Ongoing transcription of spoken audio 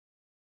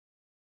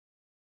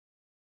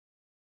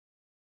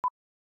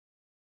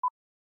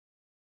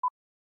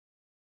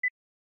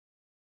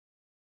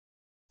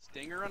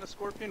Stinger on a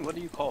scorpion? What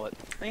do you call it?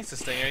 I think it's a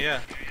stinger,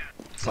 yeah.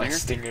 Stinger? My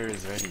stinger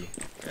is ready.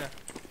 Yeah.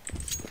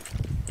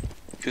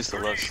 Gusta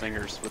loves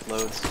stingers with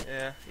loads.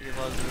 Yeah, he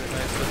loves it really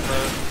nice with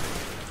load.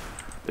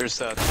 There's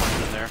 20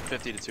 in there,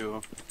 50 to 2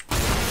 of them.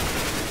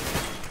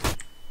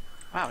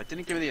 Wow, it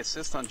didn't give me the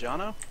assist on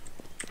Jono?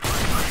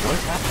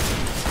 What's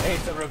happening? Hey,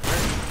 it's a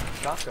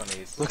reverse shotgun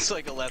ace. Looks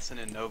like a lesson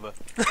in Nova.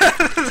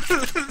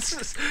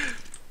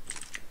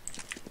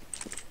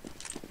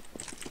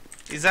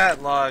 He's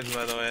at logs,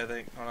 by the way, I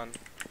think. Hold on.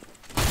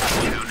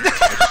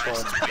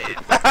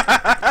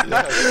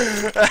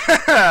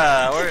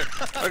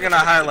 we're gonna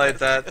highlight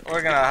that.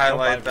 We're gonna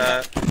highlight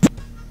that.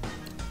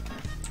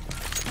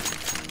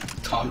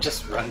 Tom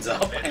just runs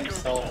up by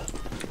himself,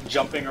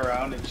 jumping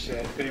around and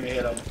shit. Couldn't even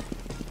hit him.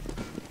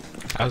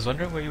 I was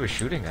wondering what you were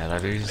shooting at. I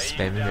thought you were just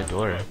spamming the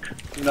door.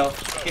 No,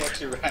 he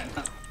actually ran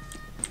out.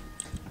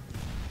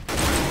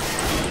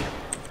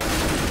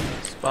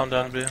 Bomb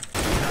down B.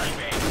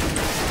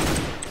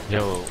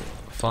 Yo,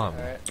 Flom.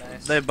 Alright,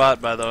 nice. They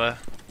bot, by the way.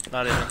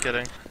 Not even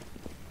kidding.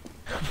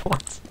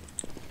 What?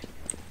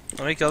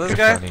 Let me kill this You're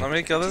guy. funny. Let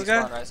me kill this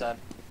guy. Right side.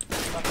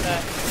 Fuck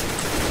that.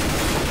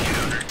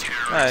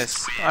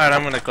 Nice. Alright,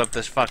 I'm gonna clip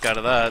this fuck out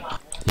of that.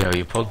 Yo,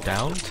 you pulled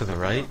down to the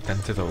right, then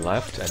to the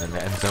left, and then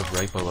it ends up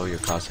right below your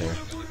crosshair.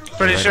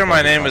 Pretty Right sure above my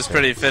your name is crosshair.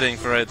 pretty fitting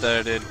for right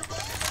there, dude.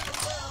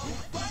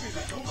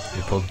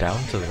 You pulled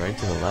down to the right,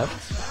 to the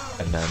left,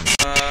 and then...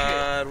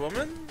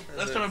 Woman?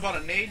 Last time I bought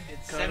a nade, did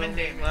 7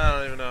 damage. I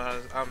don't even know how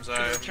to, I'm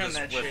sorry, I'm Turn just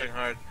that whiffing shit.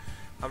 hard.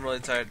 I'm really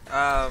tired.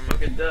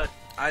 Fucking duck.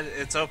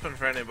 It's open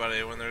for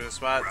anybody. When there's a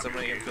spot,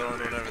 somebody can fill in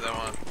whatever they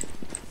want.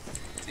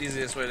 It's the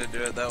easiest way to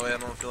do it. That way I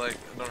don't feel like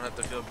I don't have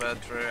to feel bad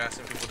for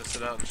asking people to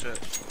sit out and shit.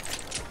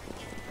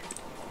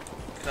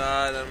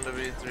 God,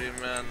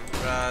 MW3 man,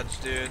 Raj,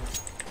 dude.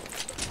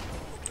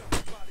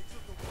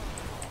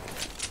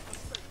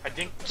 I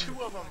think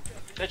 2 of them.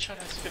 Deadshot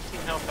has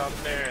 15 health out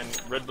there,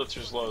 and Red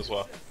Blitzer's low as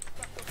well.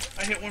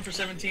 I hit one for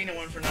 17 and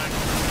one for 9.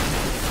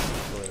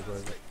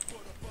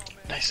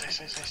 Nice.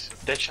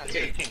 Deadshot is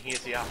 15. He is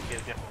the op. He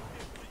is the op.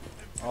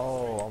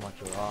 Oh my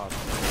god.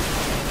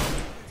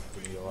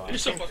 You're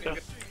so fucking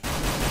good.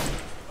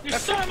 You're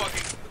so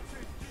fucking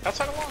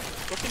Outside of long.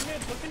 Looking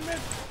mid.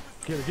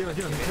 Get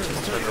him.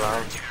 Turned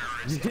around.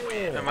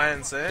 Yeah. Am I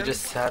insane? You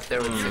just sat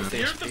there with 6 You're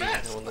the HP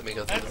best. and won't let me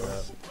go through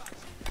that.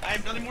 I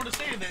have nothing more to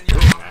say than you.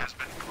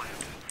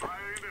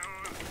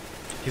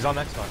 He's on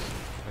next box.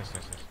 Nice.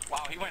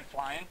 Wow, he went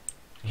flying.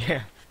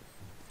 Yeah.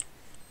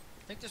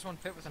 I think there's one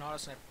pit with an auto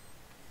sniper.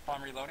 While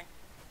I'm reloading.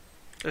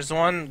 There's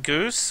one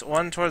goose,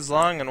 one towards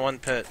long, and one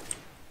pit.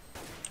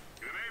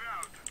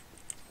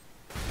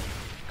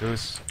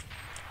 Goose.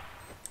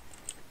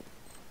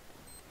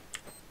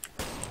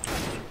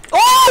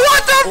 Oh,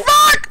 what the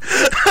fuck?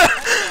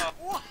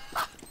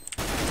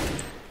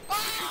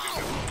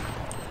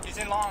 He's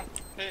in long.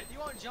 Hit. You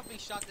want jumping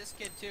shot this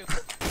kid too?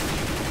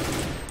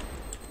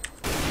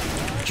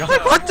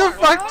 Like, what the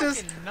fuck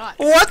just? Fucking nuts.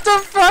 What the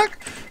fuck?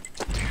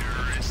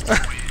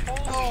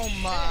 Oh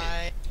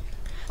my.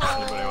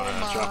 Anybody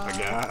wanna drop a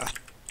guy?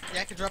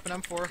 Yeah, I could drop an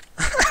M4.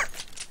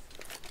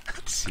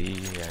 See,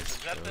 Is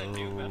that the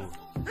new yes.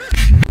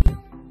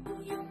 meta?